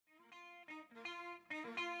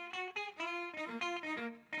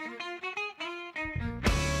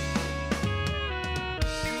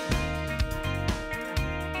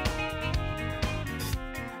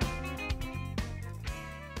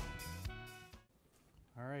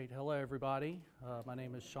All right, hello everybody. My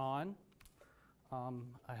name is Shaun.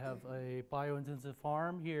 I have a biointensive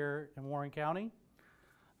farm here in Warren County.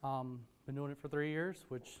 Been doing it for 3 years,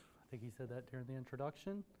 which I think he said that during the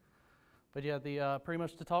introduction. But yeah, pretty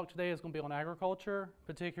much the talk today is going to be on agriculture.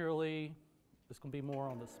 Particularly, it's going to be more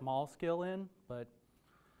on the small scale end, but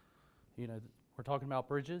you know, we're talking about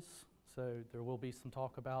bridges, so there will be some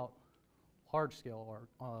talk about large scale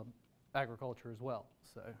or agriculture as well.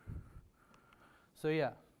 So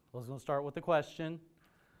yeah, I was going to start with the question,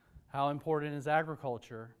 how important is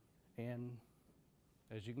agriculture? And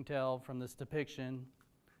as you can tell from this depiction,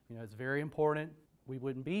 you know, it's very important. We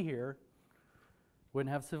wouldn't be here,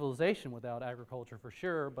 wouldn't have civilization without agriculture for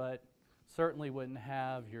sure, but certainly wouldn't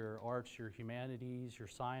have your arts, your humanities, your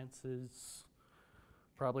sciences,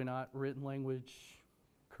 probably not written language,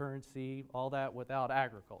 currency, all that without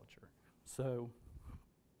agriculture. So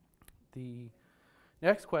the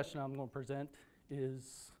next question I'm going to present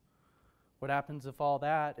is what happens if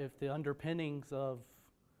the underpinnings of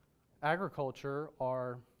agriculture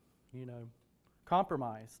are, you know,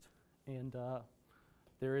 compromised. And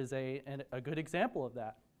there is a good example of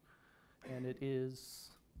that, and it is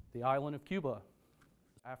the island of Cuba.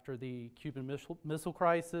 After the Cuban Missile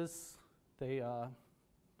Crisis, they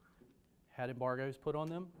had embargoes put on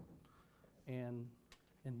them, and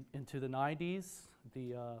into the 90s,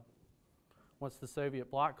 once the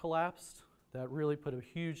Soviet bloc collapsed, that really put a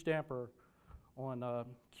huge damper on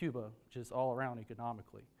Cuba, just all around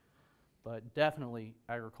economically, but definitely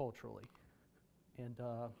agriculturally. And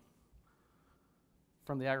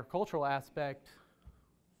from the agricultural aspect,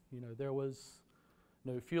 you know, there was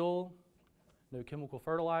no fuel, no chemical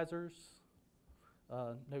fertilizers,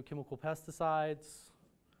 no chemical pesticides,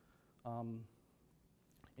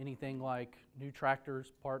 anything like new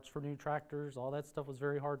tractors, parts for new tractors, all that stuff was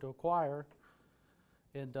very hard to acquire.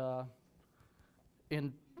 And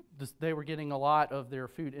they were getting a lot of their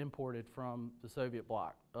food imported from the Soviet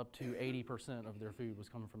bloc. Up to 80% of their food was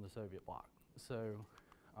coming from the Soviet bloc. So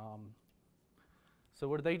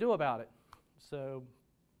what did they do about it? So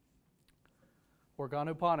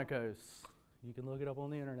organoponicos, you can look it up on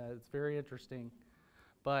the internet, it's very interesting.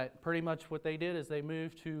 But pretty much what they did is they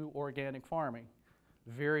moved to organic farming,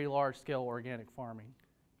 very large scale organic farming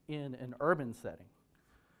in an urban setting.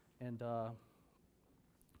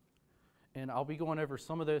 And I'll be going over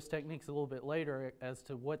some of those techniques a little bit later as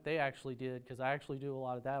to what they actually did, because I actually do a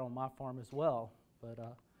lot of that on my farm as well. But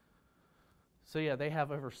so yeah, they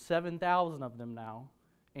have over 7,000 of them now,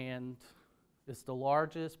 and it's the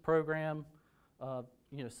largest program,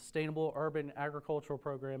 sustainable urban agricultural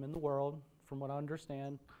program in the world, from what I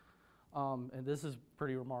understand. And this is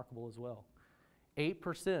pretty remarkable as well.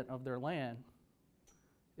 8% of their land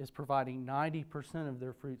is providing 90% of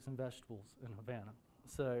their fruits and vegetables in Havana.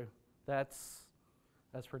 So that's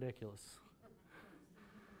ridiculous.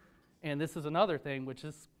 And this is another thing, which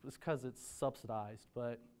is because it's subsidized,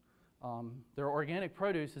 but their organic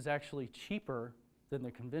produce is actually cheaper than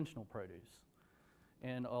the conventional produce.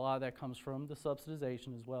 And a lot of that comes from the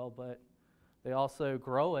subsidization as well, but they also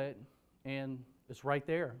grow it, and it's right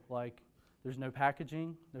there. Like, there's no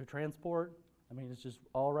packaging, no transport. I mean, it's just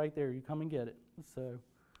all right there. You come and get it. So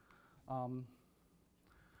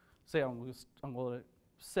yeah, I'm going to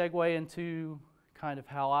segue into kind of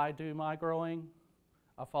how I do my growing.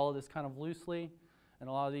 I follow this kind of loosely, and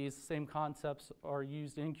a lot of these same concepts are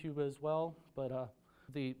used in Cuba as well. But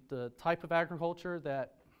the type of agriculture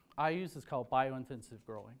that I use is called biointensive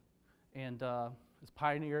growing, and it's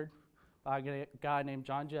pioneered by a guy named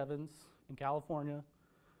John Jevons in California.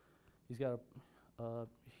 He's got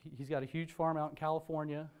a huge farm out in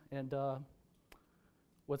California, and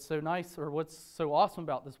what's so nice, or what's so awesome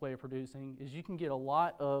about this way of producing, is you can get a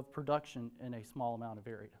lot of production in a small amount of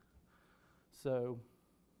area. So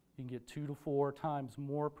you can get 2 to 4 times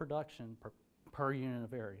more production per unit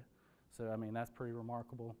of area. So I mean, that's pretty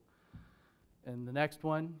remarkable. And the next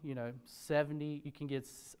one, you know, 70, you can get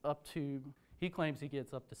up to, he claims he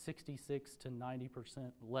gets up to 66 to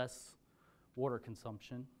 90% less water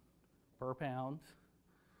consumption per pound.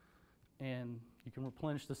 And you can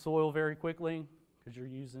replenish the soil very quickly, because you're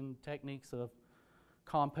using techniques of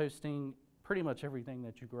composting pretty much everything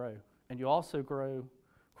that you grow. And you also grow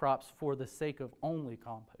crops for the sake of only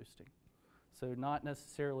composting. So not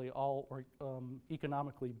necessarily all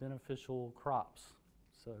economically beneficial crops.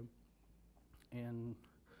 So, and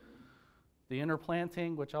the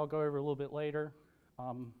interplanting, which I'll go over a little bit later,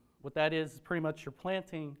 what that is pretty much you're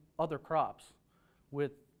planting other crops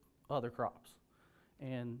with other crops.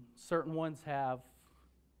 And certain ones have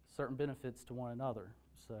certain benefits to one another.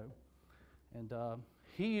 So, and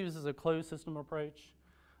he uses a closed system approach.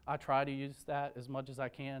 I try to use that as much as I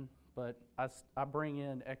can, but I bring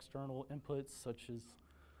in external inputs such as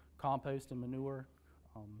compost and manure,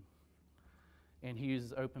 and he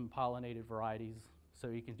uses open pollinated varieties,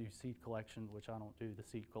 so he can do seed collection, which I don't do the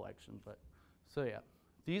seed collection. But so yeah,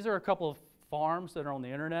 these are a couple of farms that are on the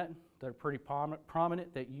internet that are pretty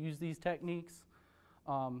prominent that use these techniques.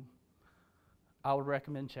 I would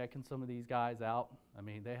recommend checking some of these guys out. I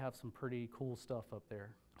mean, they have some pretty cool stuff up there.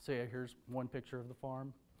 So yeah, here's one picture of the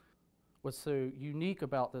farm. What's so unique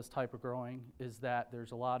about this type of growing is that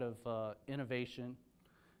there's a lot of innovation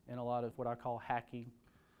and a lot of what I call hacking,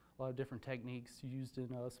 a lot of different techniques used in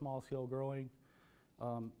small scale growing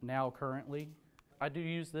now currently. I do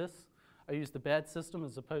use this. I use the bed system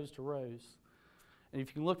as opposed to rows. And if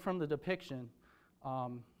you can look from the depiction,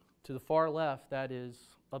 to the far left, that is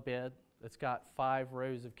a bed that's got 5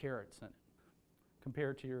 rows of carrots in it.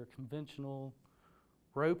 Compared to your conventional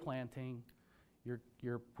row planting,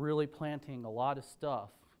 you're really planting a lot of stuff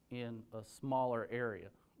in a smaller area.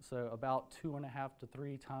 So about 2.5 to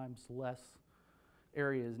 3 times less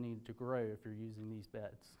area is needed to grow if you're using these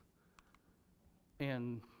beds.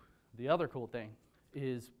 And the other cool thing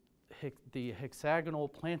is the hexagonal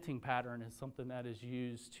planting pattern is something that is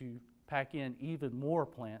used to pack in even more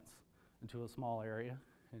plants into a small area.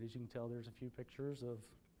 And as you can tell, there's a few pictures of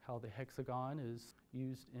how the hexagon is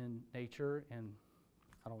used in nature, and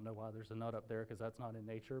I don't know why there's a nut up there because that's not in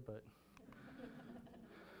nature,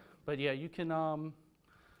 but yeah, you can,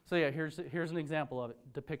 so yeah, here's an example of it,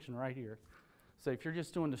 depiction right here. So if you're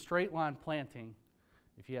just doing the straight line planting,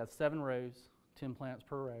 if you have 7 rows, 10 plants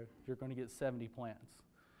per row, you're going to get 70 plants.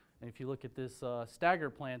 And if you look at this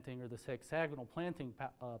staggered planting or this hexagonal planting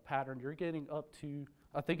pattern, you're getting up to,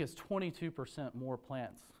 I think it's 22% more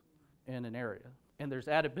plants in an area. And there's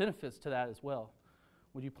added benefits to that as well.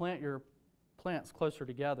 When you plant your plants closer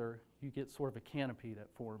together, you get sort of a canopy that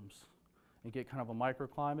forms. You get kind of a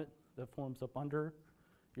microclimate that forms up under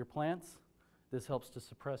your plants. This helps to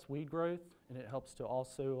suppress weed growth, and it helps to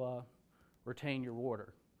also retain your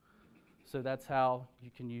water. So that's how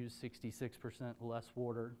you can use 66% less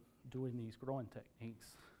water doing these growing techniques.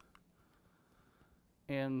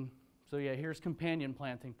 And so yeah, here's companion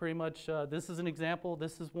planting. Pretty much, this is an example.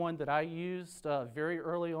 This is one that I used very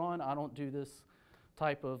early on. I don't do this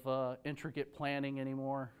type of intricate planting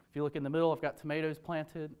anymore. If you look in the middle, I've got tomatoes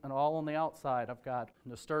planted, and all on the outside, I've got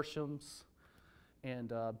nasturtiums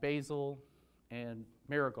and basil and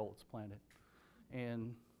marigolds planted.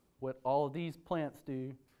 And what all of these plants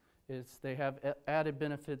do is they have added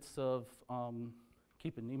benefits of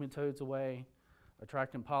keeping nematodes away,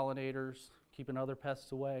 attracting pollinators, keeping other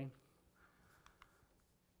pests away.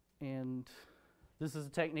 And this is a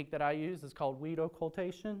technique that I use. It's called weed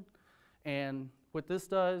occultation. And what this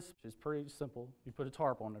does is pretty simple. You put a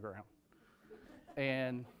tarp on the ground.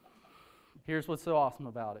 And here's what's so awesome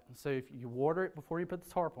about it. So if you water it before you put the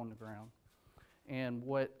tarp on the ground, and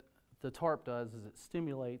what the tarp does is it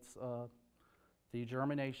stimulates the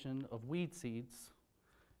germination of weed seeds,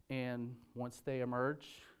 and once they emerge,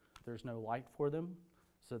 there's no light for them,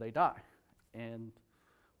 so they die. And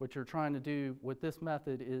what you're trying to do with this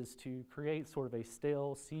method is to create sort of a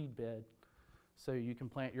stale seed bed so you can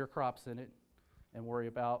plant your crops in it and worry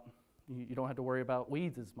about, you don't have to worry about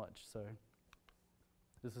weeds as much. So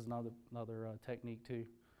this is another technique too.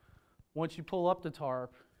 Once you pull up the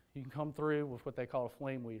tarp, you can come through with what they call a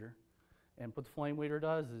flame weeder. And what the flame weeder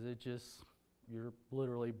does is you're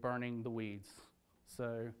literally burning the weeds.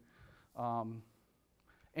 So,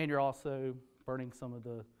 and you're also burning some of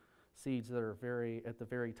the seeds that are at the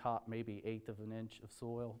very top, maybe 1/8 of an inch of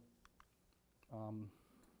soil.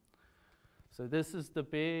 So this is the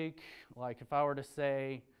big, like if I were to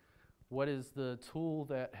say, what is the tool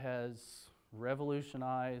that has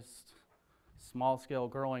revolutionized small scale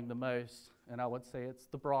growing the most? And I would say it's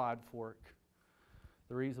the broad fork.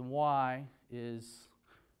 The reason why is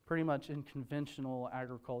pretty much in conventional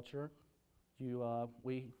agriculture,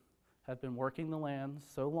 we have been working the land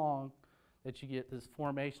so long that you get this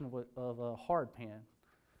formation of a hard pan.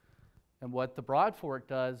 And what the broad fork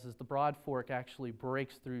does is the broad fork actually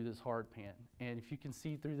breaks through this hard pan. And if you can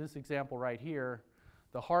see through this example right here,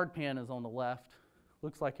 the hard pan is on the left.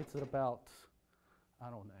 Looks like it's at about,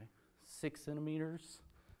 I don't know, 6 centimeters.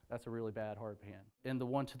 That's a really bad hard pan. And the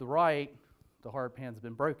one to the right, the hard pan's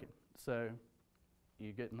been broken. So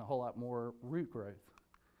you're getting a whole lot more root growth.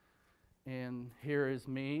 And here is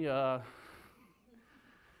me.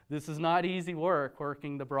 This is not easy work,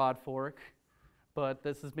 working the broad fork. But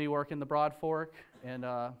this is me working the broad fork and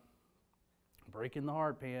breaking the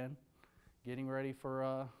hard pan, getting ready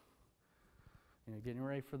for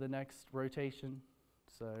the next rotation.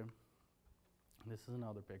 So This is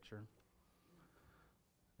another picture.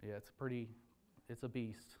 Yeah, it's a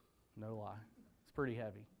beast, no lie. It's pretty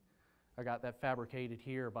heavy. I got that fabricated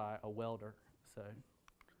here by a welder, so.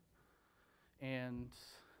 And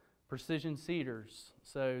precision seeders.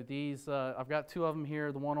 So these, I've got two of them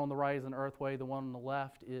here. The one on the right is an Earthway. The one on the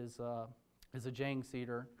left is a Jang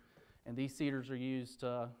seeder. And these seeders are used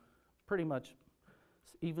to pretty much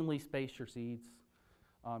evenly space your seeds.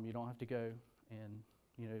 You don't have to go and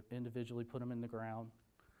individually put them in the ground.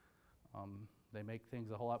 They make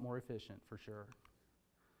things a whole lot more efficient for sure.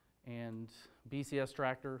 And BCS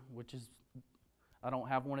tractor, which is, I don't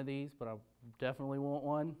have one of these, but I definitely want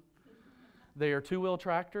one. They are two-wheel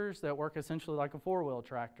tractors that work essentially like a four-wheel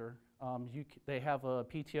tractor. They have a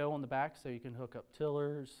PTO on the back, so you can hook up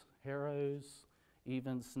tillers, harrows,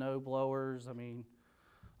 even snow blowers,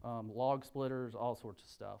 log splitters, all sorts of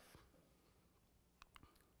stuff.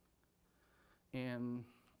 And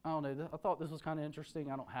I don't know, I thought this was kind of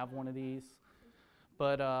interesting. I don't have one of these,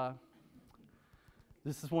 but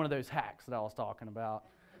this is one of those hacks that I was talking about.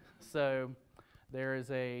 So there is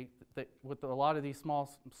what a lot of these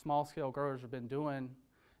small scale growers have been doing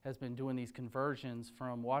these conversions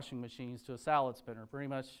from washing machines to a salad spinner. Pretty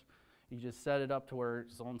much you just set it up to where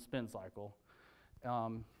it's on spin cycle.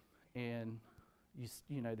 And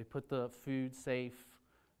they put the food safe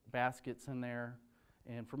baskets in there.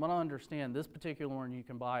 And from what I understand, this particular one you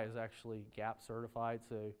can buy is actually GAP certified,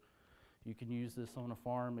 so you can use this on a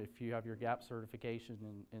farm if you have your GAP certification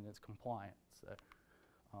and it's compliant. So,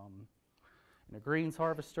 and a greens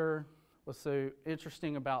harvester. What's so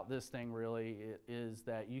interesting about this thing really is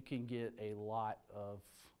that you can get a lot of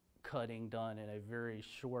cutting done in a very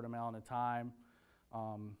short amount of time.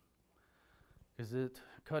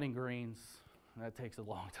 Cutting greens, that takes a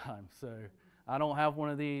long time. So I don't have one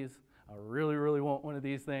of these. I really, really want one of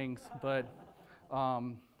these things, but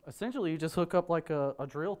essentially you just hook up like a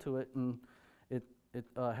drill to it, and it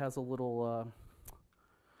has a little,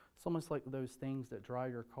 it's almost like those things that dry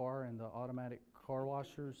your car and the automatic car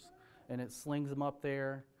washers, and it slings them up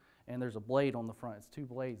there, and there's a blade on the front. It's two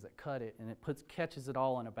blades that cut it, and it catches it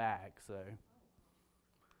all in a bag. So,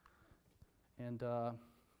 and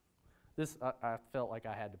this, I felt like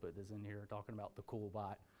I had to put this in here, talking about the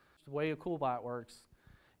CoolBot. The way a CoolBot works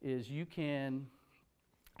is you can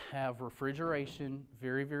have refrigeration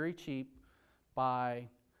very, very cheap by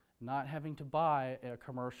not having to buy a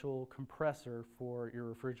commercial compressor for your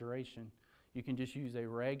refrigeration. You can just use a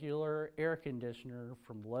regular air conditioner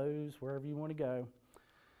from Lowe's, wherever you want to go,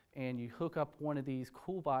 and you hook up one of these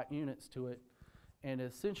CoolBot units to it, and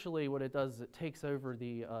essentially what it does is it takes over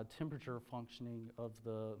the temperature functioning of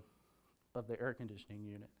the air conditioning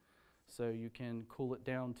unit. So you can cool it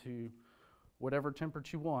down to whatever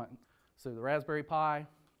temperature you want. So the Raspberry Pi,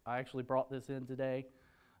 I actually brought this in today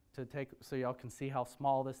to take so y'all can see how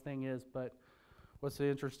small this thing is. But what's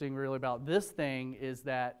interesting really about this thing is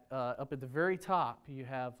that up at the very top you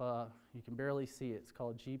have, you can barely see it, it's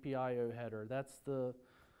called GPIO header. That's the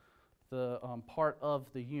part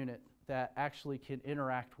of the unit that actually can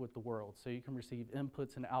interact with the world. So you can receive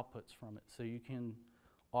inputs and outputs from it. So you can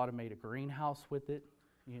automate a greenhouse with it.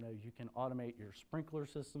 You can automate your sprinkler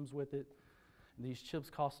systems with it. These chips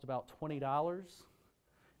cost about $20,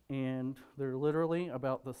 and they're literally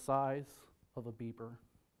about the size of a beeper.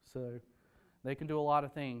 So they can do a lot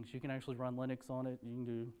of things. You can actually run Linux on it. You can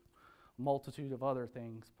do a multitude of other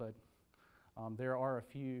things, but there are a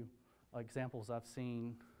few examples I've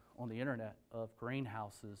seen on the internet of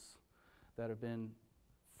greenhouses that have been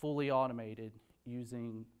fully automated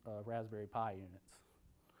using Raspberry Pi units.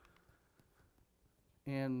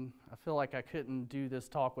 And I feel like I couldn't do this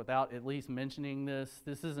talk without at least mentioning this.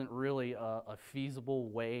 This isn't really a feasible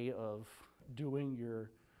way of doing your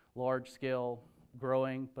large-scale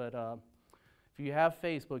growing, but if you have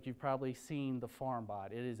Facebook, you've probably seen the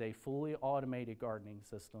FarmBot. It is a fully automated gardening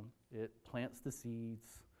system. It plants the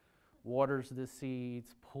seeds, waters the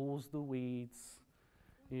seeds, pulls the weeds.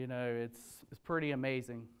 It's pretty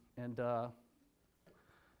amazing and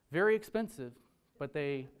very expensive, but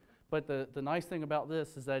the nice thing about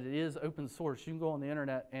this is that it is open source. You can go on the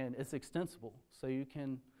internet and it's extensible. So you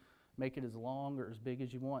can make it as long or as big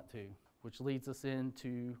as you want to, which leads us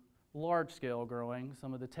into large scale growing,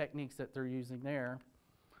 some of the techniques that they're using there.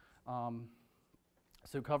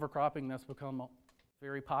 So cover cropping, that's become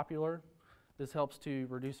very popular. This helps to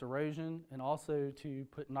reduce erosion and also to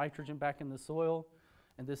put nitrogen back in the soil.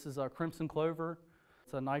 And this is a crimson clover.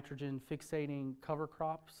 It's a nitrogen fixating cover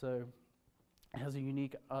crop. So it has a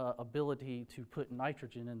unique ability to put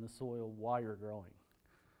nitrogen in the soil while you're growing.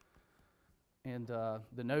 And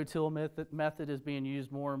the no-till method is being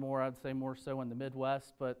used more and more, I'd say more so in the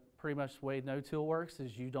Midwest, but pretty much the way no-till works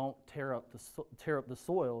is you don't tear up the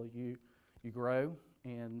soil. You grow,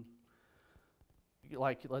 and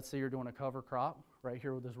like, let's say you're doing a cover crop right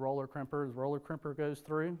here with this roller crimper. The roller crimper goes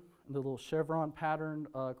through, and the little chevron pattern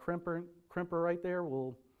crimper right there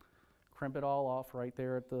will crimp it all off right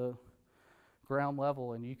there at the ground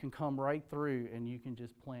level, and you can come right through and you can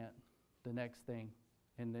just plant the next thing,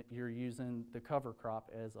 and that you're using the cover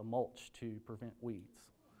crop as a mulch to prevent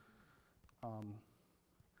weeds. And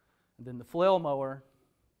then the flail mower,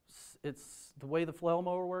 it's the way the flail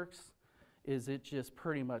mower works is it just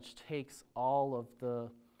pretty much takes all of the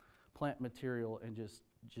plant material and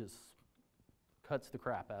just cuts the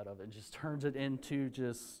crap out of it and just turns it into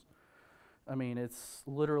just, I mean, it's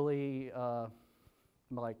literally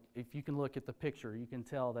like, if you can look at the picture, you can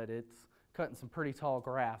tell that it's cutting some pretty tall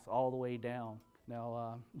grass all the way down.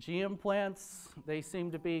 Now, GM plants, they seem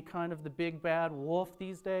to be kind of the big bad wolf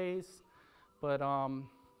these days, but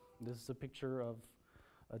this is a picture of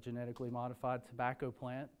a genetically modified tobacco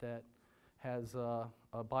plant that has a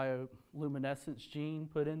bioluminescence gene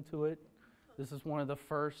put into it. This is one of the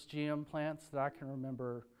first GM plants that I can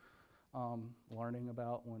remember learning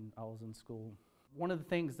about when I was in school. One of the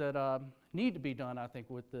things that need to be done, I think,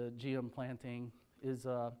 with the GM planting is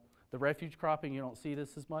the refuge cropping. You don't see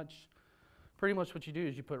this as much. Pretty much what you do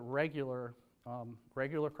is you put regular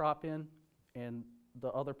crop in, and the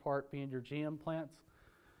other part being your GM plants,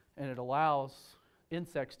 and it allows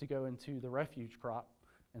insects to go into the refuge crop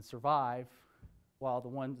and survive, while the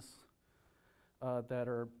ones that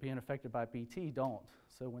are being affected by BT don't.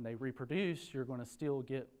 So when they reproduce, you're going to still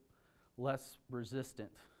get less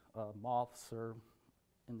resistant moths, or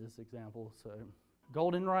in this example. So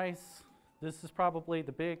golden rice, this is probably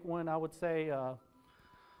the big one, I would say,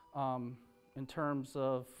 in terms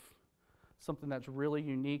of something that's really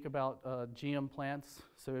unique about GM plants.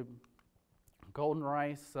 So golden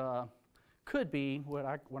rice could be what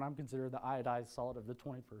I'm considered the iodized salt of the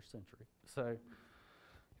 21st century. So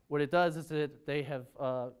what it does is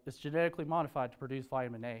it's genetically modified to produce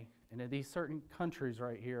vitamin A. And in these certain countries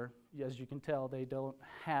right here, as you can tell, they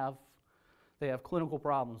have clinical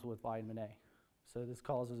problems with vitamin A. So this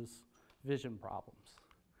causes vision problems.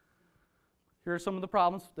 Here are some of the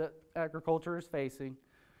problems that agriculture is facing.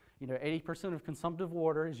 80% of consumptive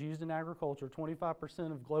water is used in agriculture.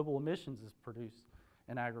 25% of global emissions is produced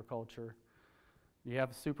in agriculture. You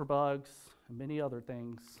have superbugs and many other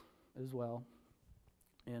things as well,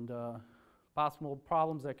 and possible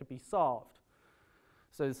problems that could be solved.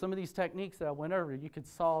 So some of these techniques that I went over, you could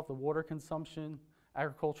solve the water consumption,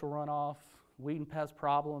 agricultural runoff, weed and pest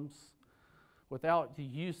problems without the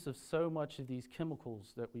use of so much of these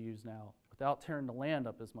chemicals that we use now, without tearing the land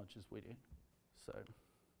up as much as we do. So,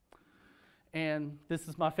 and this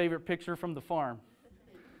is my favorite picture from the farm,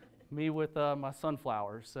 me with my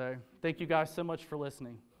sunflowers. So thank you guys so much for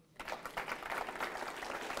listening.